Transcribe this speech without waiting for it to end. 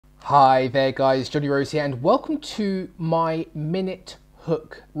Hi there guys, Johnny Rose here and welcome to my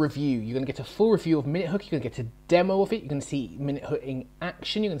MinuteHook review. You're going to get a full review of MinuteHook, you're going to get a demo of it, you're going to see MinuteHook in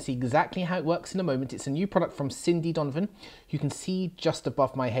action, you're going to see exactly how it works in a moment. It's a new product from Cindy Donovan. You can see just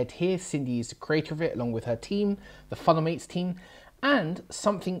above my head here, Cindy is the creator of it along with her team, the Funnelmates team. And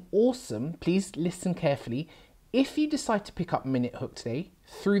something awesome, please listen carefully. If you decide to pick up MinuteHook today,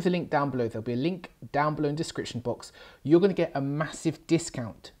 through the link down below, there'll be a link down below in the description box, you're going to get a massive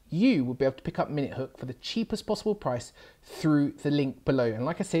discount. You will be able to pick up MinuteHook for the cheapest possible price through the link below. And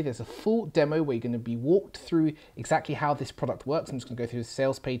like I say, there's a full demo where you're going to be walked through exactly how this product works. I'm just going to go through the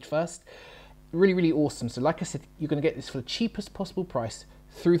sales page first. Really, really awesome. So like I said, you're going to get this for the cheapest possible price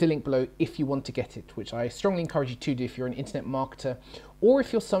through the link below if you want to get it, which I strongly encourage you to do if you're an internet marketer or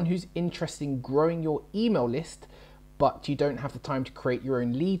if you're someone who's interested in growing your email list, but you don't have the time to create your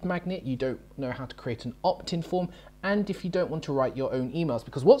own lead magnet, you don't know how to create an opt-in form, and if you don't want to write your own emails.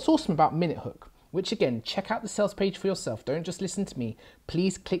 Because what's awesome about MinuteHook, which again, check out the sales page for yourself, don't just listen to me,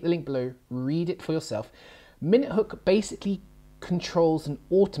 please click the link below, read it for yourself. MinuteHook basically controls and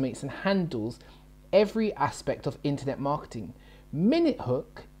automates and handles every aspect of internet marketing.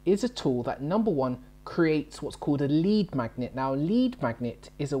 MinuteHook is a tool that, number one, creates what's called a lead magnet. Now, a lead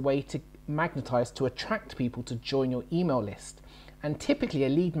magnet is a way to magnetize to attract people to join your email list. And typically a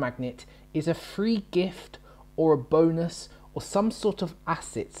lead magnet is a free gift or a bonus or some sort of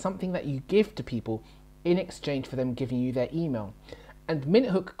asset, something that you give to people in exchange for them giving you their email. And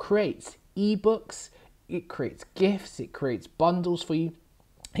MinuteHook creates ebooks, it creates gifts, it creates bundles for you.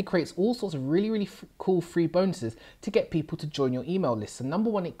 It creates all sorts of really cool free bonuses to get people to join your email list. So number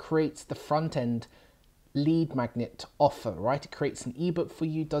one, it creates the front end lead magnet offer, right? It creates an ebook for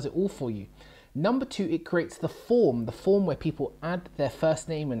you, does it all for you. Number two, it creates the form where people add their first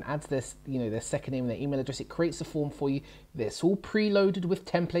name and adds their, their second name and their email address. It creates a form for you. It's all preloaded with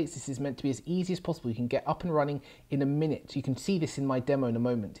templates. This is meant to be as easy as possible. You can get up and running in a minute. You can see this in my demo in a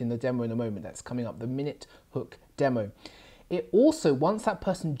moment, that's coming up, the MinuteHook demo. It also, once that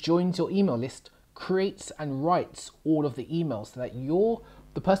person joins your email list, creates and writes all of the emails so that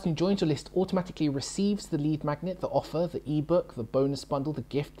the person who joins your list automatically receives the lead magnet, the offer, the ebook, the bonus bundle, the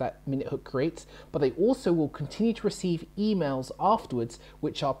gift that MinuteHook creates, but they also will continue to receive emails afterwards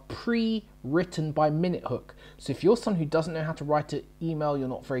which are pre-written by MinuteHook. So if you're someone who doesn't know how to write an email, you're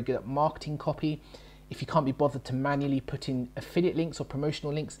not very good at marketing copy, if you can't be bothered to manually put in affiliate links or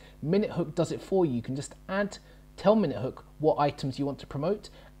promotional links, MinuteHook does it for you. You can just tell MinuteHook what items you want to promote,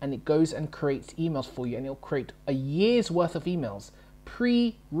 and it goes and creates emails for you, and it'll create a year's worth of emails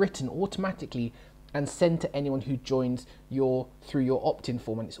pre-written automatically and sent to anyone who joins through your opt-in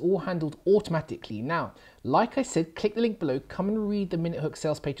form, and it's all handled automatically. Now, like I said, click the link below, come and read the MinuteHook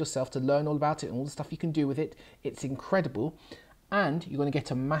sales page yourself to learn all about it and all the stuff you can do with it. It's incredible, and you're going to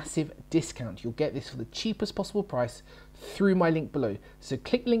get a massive discount. You'll get this for the cheapest possible price through my link below. So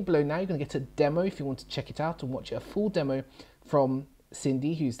click the link below now. You're going to get a demo if you want to check it out and watch a full demo from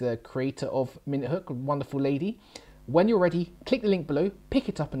Cindy, who's the creator of MinuteHook, a wonderful lady. When you're ready, click the link below, pick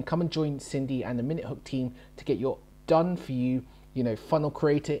it up and come and join Cindy and the MinuteHook team to get your done for you, funnel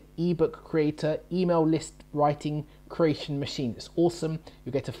creator, ebook creator, email list writing creation machine. It's awesome.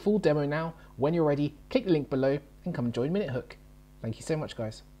 You'll get a full demo now. When you're ready, click the link below and come and join MinuteHook. Thank you so much,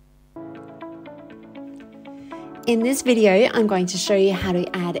 guys. In this video, I'm going to show you how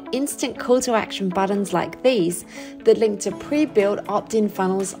to add instant call to action buttons like these that link to pre-built opt-in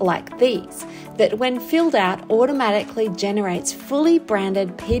funnels like these that, when filled out, automatically generates fully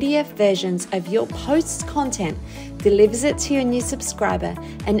branded PDF versions of your post's content, delivers it to your new subscriber,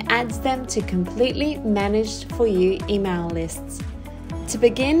 and adds them to completely managed for you email lists. To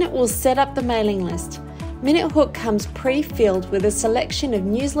begin, we'll set up the mailing list. MinuteHook comes pre-filled with a selection of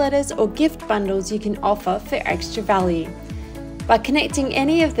newsletters or gift bundles you can offer for extra value. By connecting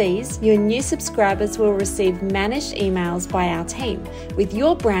any of these, your new subscribers will receive managed emails by our team with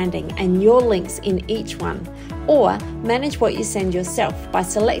your branding and your links in each one, or manage what you send yourself by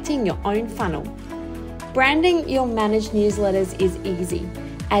selecting your own funnel. Branding your managed newsletters is easy.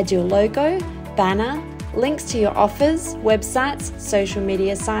 Add your logo, banner, links to your offers, websites, social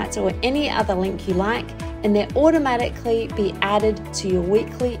media sites, or any other link you like, and they'll automatically be added to your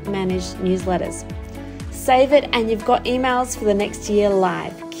weekly managed newsletters. Save it and you've got emails for the next year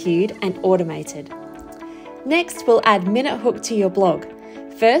live, queued and automated. Next, we'll add MinuteHook to your blog.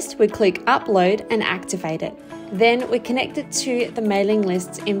 First, we click Upload and activate it. Then we connect it to the mailing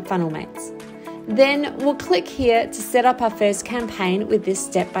lists in Funnelmates. Then we'll click here to set up our first campaign with this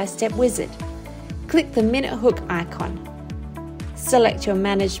step-by-step wizard. Click the MinuteHook icon. Select your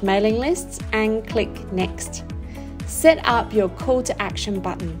managed mailing lists and click Next. Set up your call to action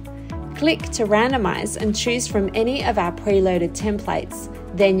button. Click to randomize and choose from any of our preloaded templates.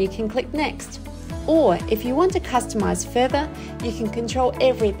 Then you can click Next. Or if you want to customize further, you can control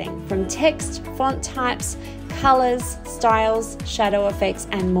everything from text, font types, colors, styles, shadow effects,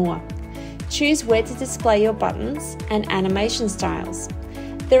 and more. Choose where to display your buttons and animation styles.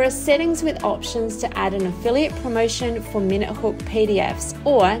 There are settings with options to add an affiliate promotion for MinuteHook PDFs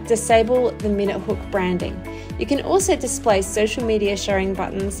or disable the MinuteHook branding. You can also display social media sharing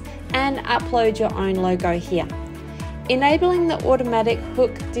buttons and upload your own logo here. Enabling the automatic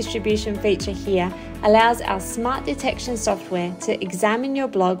hook distribution feature here allows our smart detection software to examine your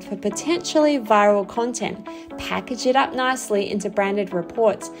blog for potentially viral content, package it up nicely into branded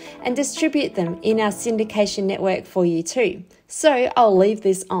reports, and distribute them in our syndication network for you too. So I'll leave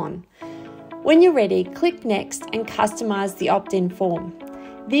this on. When you're ready, click Next and customize the opt-in form.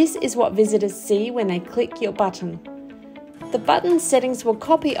 This is what visitors see when they click your button. The button settings will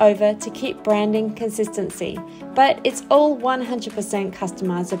copy over to keep branding consistency, but it's all 100%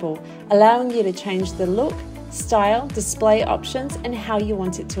 customizable, allowing you to change the look, style, display options, and how you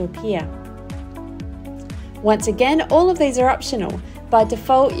want it to appear. Once again, all of these are optional. By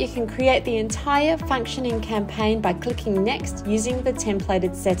default, you can create the entire functioning campaign by clicking Next using the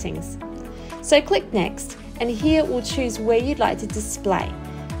templated settings. So click Next, and here we'll choose where you'd like to display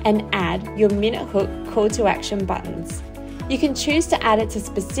and add your MinuteHook call to action buttons. You can choose to add it to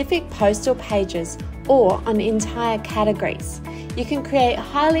specific posts or pages or on entire categories. You can create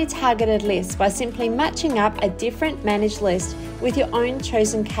highly targeted lists by simply matching up a different managed list with your own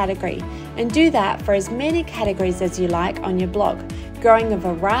chosen category, and do that for as many categories as you like on your blog, growing a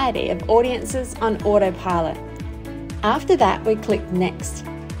variety of audiences on autopilot. After that, we click Next.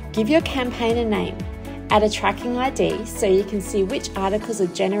 Give your campaign a name. Add a tracking ID so you can see which articles are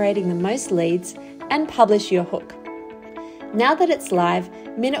generating the most leads, and publish your hook. Now that it's live,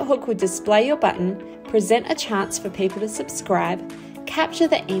 MinuteHook will display your button, present a chance for people to subscribe, capture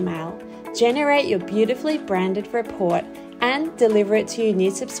the email, generate your beautifully branded report, and deliver it to your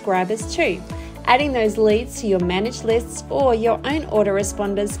new subscribers too, adding those leads to your managed lists or your own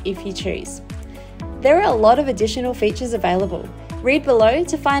autoresponders if you choose. There are a lot of additional features available. Read below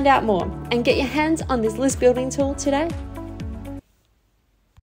to find out more and get your hands on this list building tool today.